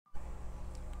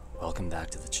Welcome back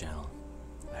to the channel.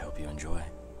 I hope you enjoy.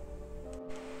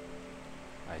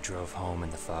 I drove home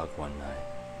in the fog one night.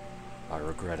 I'll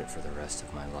regret it for the rest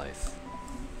of my life.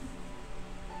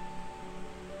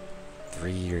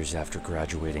 3 years after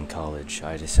graduating college,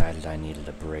 I decided I needed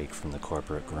a break from the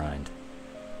corporate grind.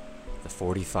 The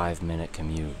 45-minute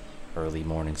commute, early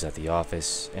mornings at the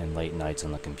office, and late nights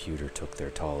on the computer took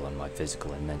their toll on my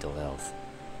physical and mental health.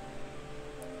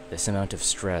 This amount of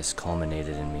stress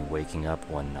culminated in me waking up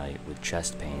one night with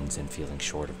chest pains and feeling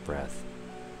short of breath.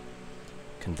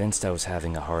 Convinced I was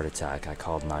having a heart attack, I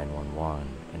called 911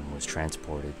 and was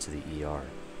transported to the ER.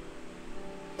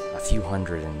 A few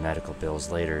hundred in medical bills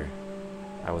later,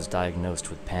 I was diagnosed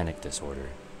with panic disorder.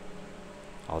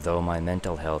 Although my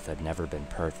mental health had never been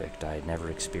perfect, I had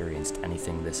never experienced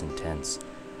anything this intense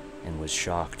and was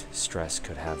shocked stress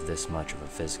could have this much of a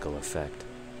physical effect.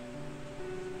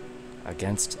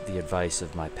 Against the advice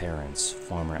of my parents,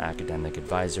 former academic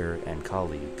advisor, and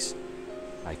colleagues,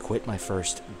 I quit my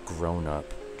first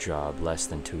grown-up job less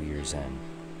than 2 years in.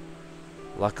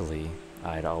 Luckily,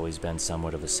 I had always been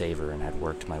somewhat of a saver and had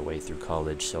worked my way through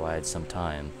college, so I had some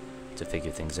time to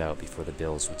figure things out before the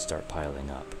bills would start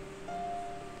piling up.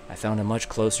 I found a much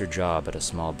closer job at a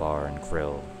small bar and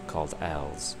grill called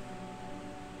Al's.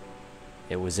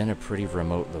 It was in a pretty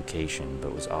remote location,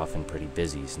 but was often pretty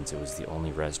busy since it was the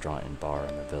only restaurant and bar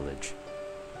in the village.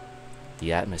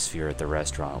 The atmosphere at the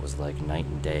restaurant was like night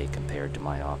and day compared to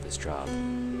my office job.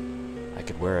 I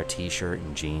could wear a t-shirt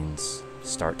and jeans,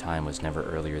 start time was never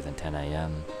earlier than 10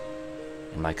 a.m.,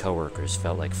 and my coworkers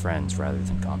felt like friends rather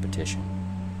than competition.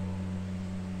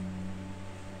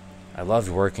 I loved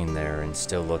working there and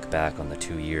still look back on the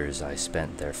 2 years I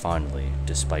spent there fondly,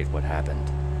 despite what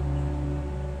happened.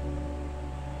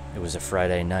 It was a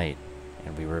Friday night,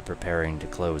 and we were preparing to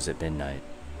close at midnight.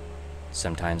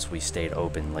 Sometimes we stayed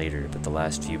open later, but the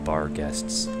last few bar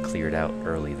guests cleared out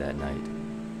early that night.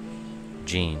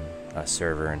 Jean, a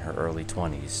server in her early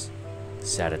 20s,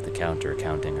 sat at the counter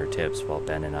counting her tips while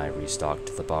Ben and I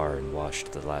restocked the bar and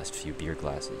washed the last few beer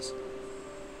glasses.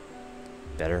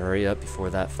 "Better hurry up before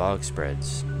that fog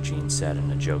spreads," Jean said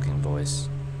in a joking voice.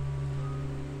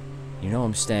 "You know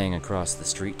I'm staying across the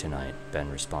street tonight,"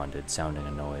 Ben responded, sounding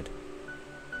annoyed.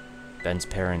 Ben's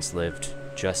parents lived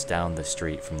just down the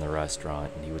street from the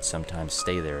restaurant, and he would sometimes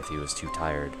stay there if he was too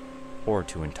tired or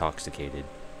too intoxicated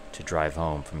to drive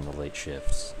home from the late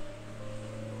shifts.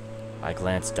 I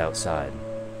glanced outside.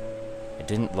 It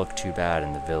didn't look too bad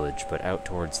in the village, but out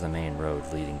towards the main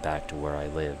road leading back to where I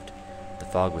lived, the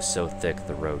fog was so thick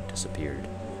the road disappeared.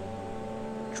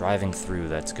 "Driving through,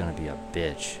 that's gonna be a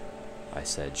bitch," I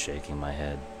said, shaking my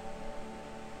head.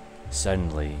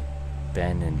 Suddenly,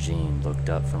 Ben and Jean looked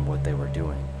up from what they were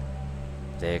doing.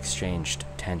 They exchanged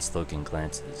tense-looking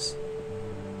glances.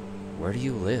 "Where do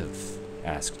you live?"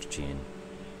 asked Jean.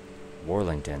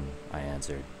 "Worlington," I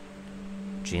answered.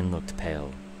 Jean looked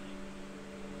pale.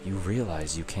 "You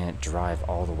realize you can't drive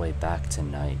all the way back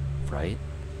tonight, right?"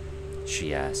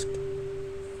 she asked.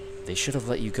 "They should have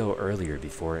let you go earlier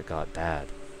before it got bad."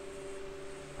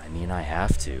 "I mean, I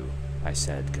have to," I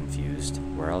said, confused.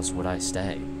 "Where else would I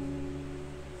stay?"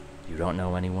 "You don't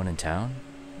know anyone in town?"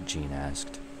 Jean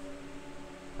asked.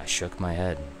 I shook my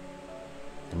head.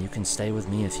 "And you can stay with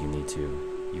me if you need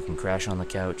to. You can crash on the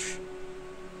couch.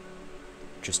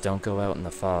 Just don't go out in the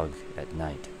fog at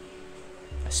night.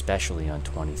 Especially on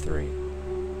 23.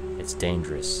 It's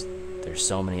dangerous. There's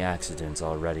so many accidents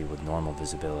already with normal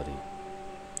visibility.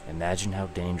 Imagine how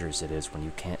dangerous it is when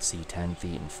you can't see 10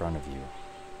 feet in front of you."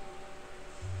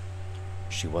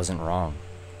 She wasn't wrong.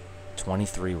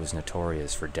 23 was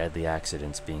notorious for deadly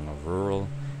accidents, being a rural,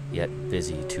 yet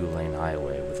busy 2-lane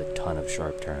highway with a ton of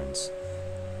sharp turns.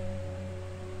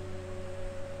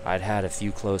 I'd had a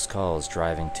few close calls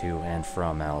driving to and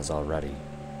from Al's already.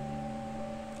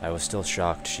 I was still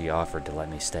shocked she offered to let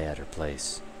me stay at her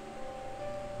place.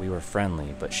 We were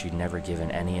friendly, but she'd never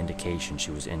given any indication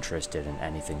she was interested in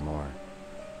anything more.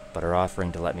 But her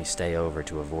offering to let me stay over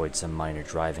to avoid some minor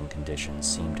driving conditions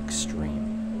seemed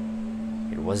extreme.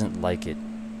 It wasn't like it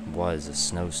was a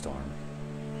snowstorm.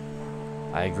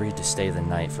 I agreed to stay the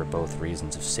night for both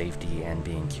reasons of safety and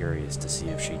being curious to see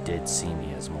if she did see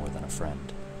me as more than a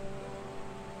friend.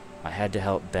 I had to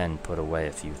help Ben put away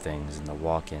a few things in the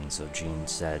walk-in, so Jean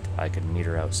said I could meet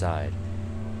her outside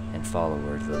and follow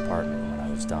her to the apartment when I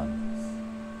was done.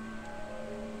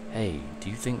 "Hey, do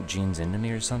you think Jean's into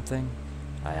me or something?"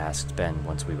 I asked Ben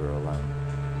once we were alone.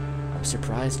 "I'm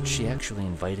surprised she actually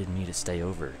invited me to stay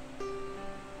over."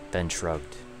 Ben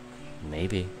shrugged.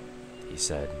 "Maybe," he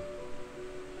said.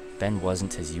 Ben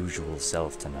wasn't his usual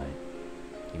self tonight.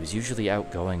 He was usually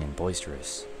outgoing and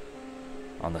boisterous.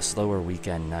 On the slower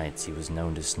weekend nights, he was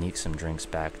known to sneak some drinks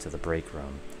back to the break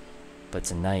room, but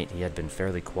tonight he had been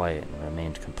fairly quiet and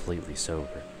remained completely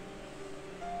sober.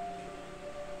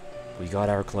 We got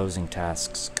our closing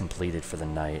tasks completed for the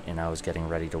night, and I was getting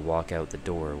ready to walk out the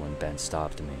door when Ben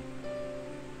stopped me.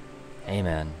 "Hey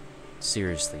man,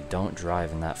 seriously, don't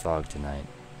drive in that fog tonight.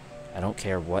 I don't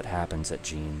care what happens at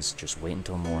Jean's, just wait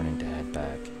until morning to head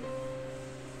back."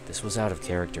 This was out of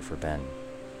character for Ben.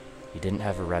 He didn't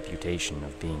have a reputation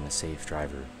of being a safe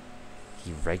driver.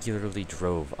 He regularly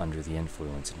drove under the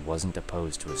influence and wasn't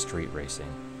opposed to a street racing.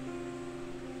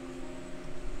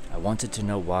 I wanted to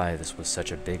know why this was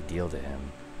such a big deal to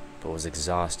him, but was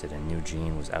exhausted and knew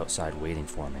Jean was outside waiting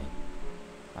for me.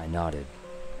 I nodded.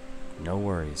 "No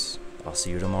worries, I'll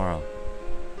see you tomorrow,"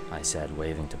 I said,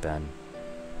 waving to Ben.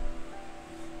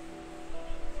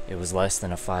 It was less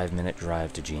than a 5-minute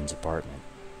drive to Jean's apartment.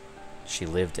 She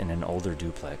lived in an older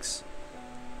duplex.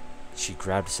 She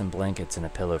grabbed some blankets and a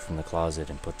pillow from the closet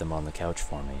and put them on the couch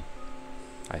for me.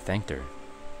 I thanked her.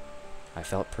 I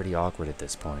felt pretty awkward at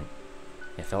this point.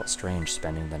 It felt strange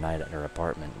spending the night at her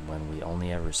apartment when we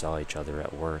only ever saw each other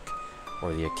at work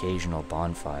or the occasional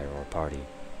bonfire or party.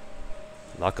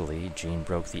 Luckily, Jean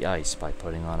broke the ice by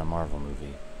putting on a Marvel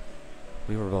movie.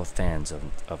 We were both fans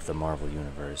of the Marvel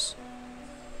universe.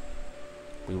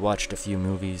 We watched a few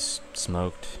movies,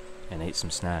 smoked, and ate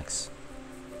some snacks.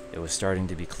 It was starting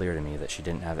to be clear to me that she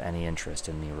didn't have any interest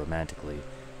in me romantically,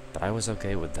 but I was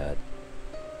okay with that.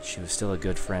 She was still a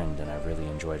good friend, and I really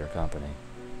enjoyed her company.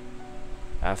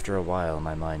 After a while,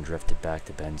 my mind drifted back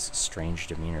to Ben's strange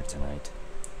demeanor tonight.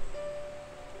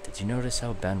 Did you notice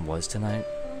how Ben was tonight?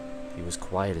 He was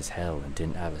quiet as hell and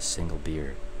didn't have a single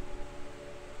beer.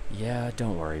 Yeah,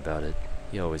 don't worry about it.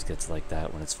 He always gets like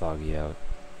that when it's foggy out.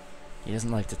 He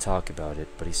doesn't like to talk about it,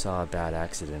 but he saw a bad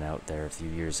accident out there a few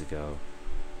years ago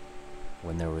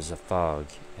when there was a fog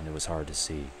and it was hard to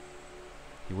see.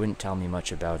 He wouldn't tell me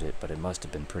much about it, but it must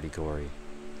have been pretty gory.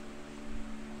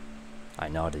 I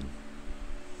nodded.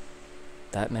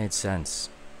 That made sense.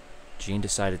 Jean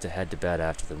decided to head to bed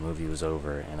after the movie was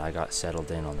over, and I got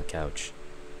settled in on the couch.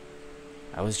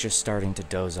 I was just starting to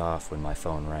doze off when my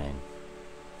phone rang.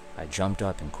 I jumped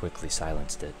up and quickly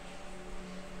silenced it.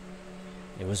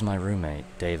 It was my roommate,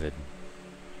 David.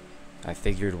 I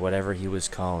figured whatever he was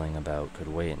calling about could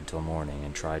wait until morning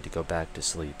and tried to go back to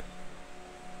sleep.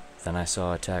 Then I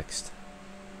saw a text.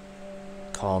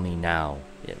 "Call me now,"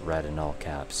 it read in all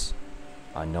caps.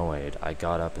 Annoyed, I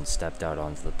got up and stepped out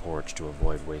onto the porch to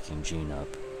avoid waking Jean up.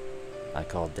 I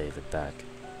called David back.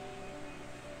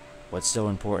 "What's so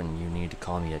important you need to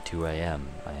call me at 2 a.m.?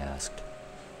 I asked.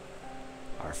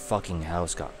 "Our fucking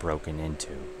house got broken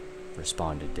into,"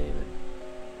 responded David.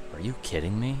 "Are you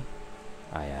kidding me?"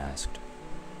 I asked.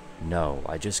 "No,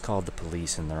 I just called the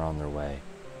police and they're on their way.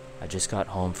 I just got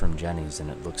home from Jenny's and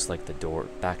it looks like the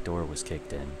back door was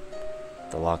kicked in.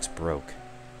 The lock's broke.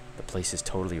 The place is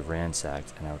totally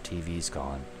ransacked and our TV's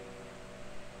gone."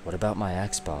 "What about my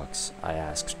Xbox?" I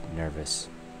asked, nervous.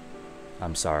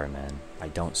 "I'm sorry, man. I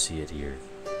don't see it here,"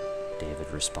 David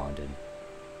responded.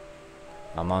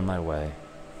 "I'm on my way,"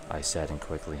 I said and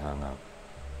quickly hung up.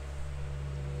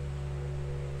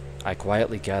 I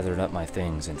quietly gathered up my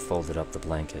things and folded up the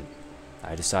blanket.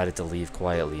 I decided to leave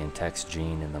quietly and text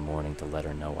Jean in the morning to let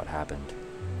her know what happened.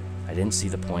 I didn't see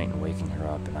the point in waking her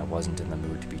up, and I wasn't in the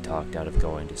mood to be talked out of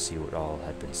going to see what all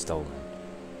had been stolen.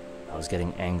 I was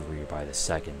getting angrier by the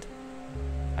second.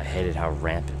 I hated how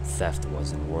rampant theft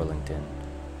was in Worlington,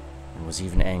 and was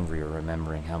even angrier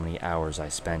remembering how many hours I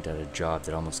spent at a job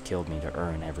that almost killed me to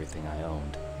earn everything I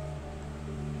owned.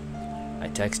 I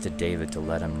texted David to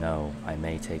let him know I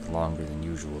may take longer than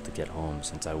usual to get home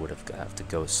since I would have to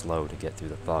go slow to get through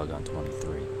the fog on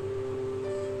 23.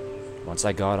 Once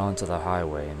I got onto the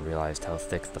highway and realized how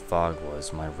thick the fog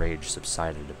was, my rage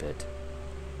subsided a bit.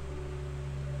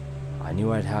 I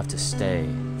knew I'd have to stay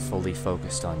fully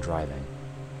focused on driving.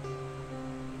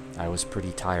 I was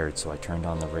pretty tired, so I turned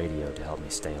on the radio to help me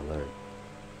stay alert.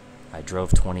 I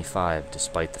drove 25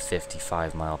 despite the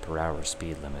 55-mile-per-hour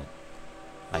speed limit.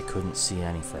 I couldn't see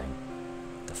anything.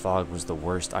 The fog was the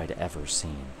worst I'd ever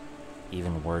seen,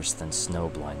 even worse than snow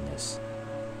blindness.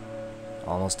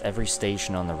 Almost every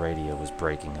station on the radio was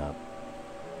breaking up.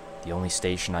 The only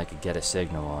station I could get a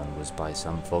signal on was by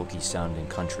some folky-sounding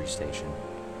country station.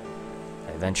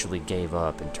 I eventually gave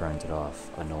up and turned it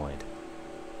off, annoyed.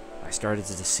 I started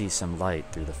to see some light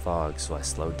through the fog, so I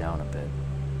slowed down a bit.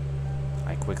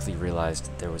 I quickly realized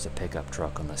that there was a pickup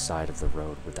truck on the side of the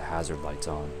road with the hazard lights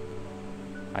on.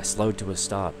 I slowed to a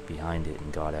stop behind it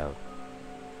and got out.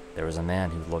 There was a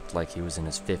man who looked like he was in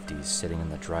his 50s sitting in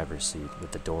the driver's seat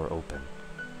with the door open.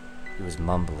 He was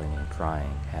mumbling and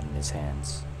crying, head in his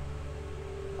hands.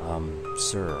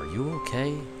 Sir, are you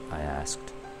okay? I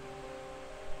asked.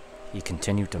 He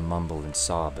continued to mumble and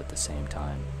sob at the same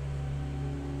time.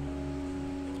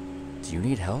 Do you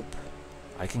need help?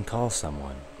 I can call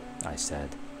someone, I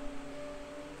said.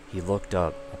 He looked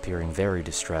up, appearing very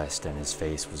distressed, and his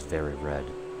face was very red.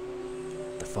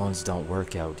 The phones don't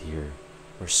work out here.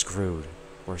 We're screwed.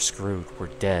 We're screwed. We're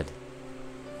dead,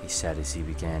 he said as he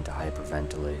began to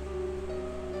hyperventilate.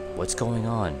 What's going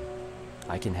on?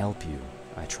 I can help you,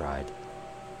 I tried.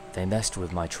 They messed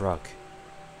with my truck.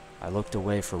 I looked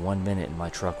away for 1 minute and my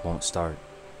truck won't start,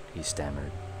 he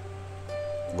stammered.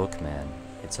 Look, man,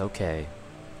 it's okay.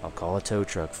 I'll call a tow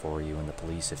truck for you and the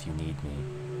police if you need me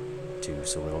to,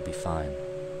 so it'll be fine.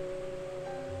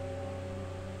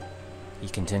 He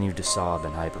continued to sob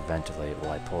and hyperventilate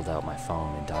while I pulled out my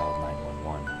phone and dialed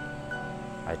 911.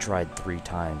 I tried 3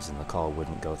 times and the call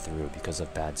wouldn't go through because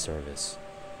of bad service.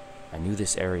 I knew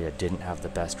this area didn't have the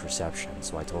best reception,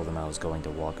 so I told him I was going to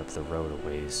walk up the road a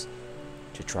ways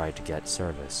to try to get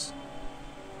service.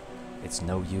 It's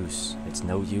no use,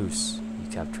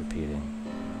 he kept repeating.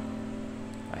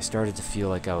 I started to feel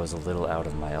like I was a little out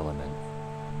of my element.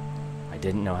 I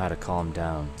didn't know how to calm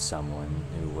down someone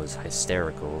who was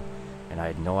hysterical, and I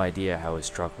had no idea how his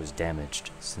truck was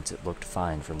damaged since it looked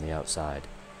fine from the outside.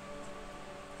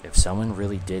 If someone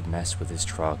really did mess with his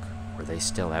truck, were they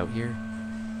still out here?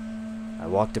 I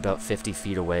walked about 50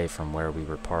 feet away from where we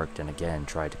were parked and again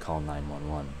tried to call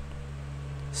 911.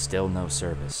 Still no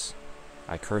service.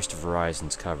 I cursed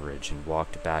Verizon's coverage and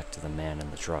walked back to the man in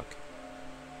the truck.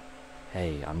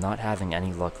 Hey, I'm not having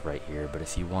any luck right here, but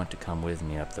if you want to come with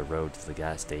me up the road to the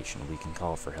gas station, we can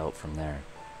call for help from there.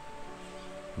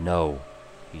 No,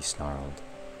 he snarled.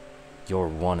 You're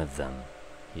one of them.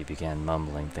 He began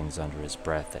mumbling things under his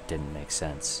breath that didn't make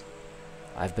sense.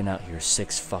 I've been out here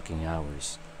 6 fucking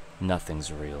hours.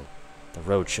 Nothing's real. The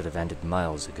road should have ended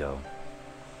miles ago.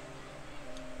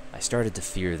 I started to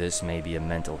fear this may be a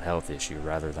mental health issue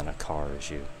rather than a car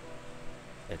issue.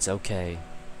 It's okay.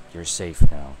 You're safe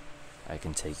now. I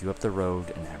can take you up the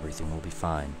road and everything will be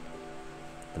fine.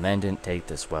 The man didn't take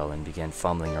this well and began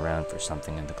fumbling around for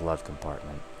something in the glove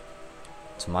compartment.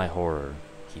 To my horror,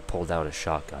 he pulled out a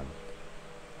shotgun.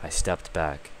 I stepped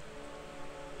back.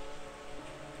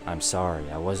 I'm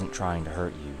sorry, I wasn't trying to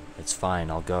hurt you. It's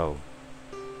fine, I'll go.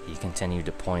 He continued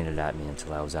to point it at me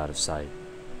until I was out of sight.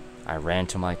 I ran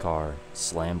to my car,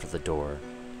 slammed the door,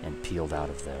 and peeled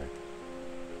out of there.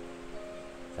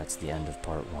 That's the end of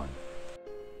part 1.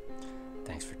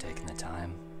 Thanks for taking the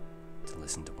time to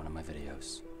listen to one of my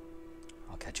videos.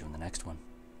 I'll catch you in the next one.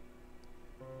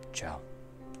 Ciao.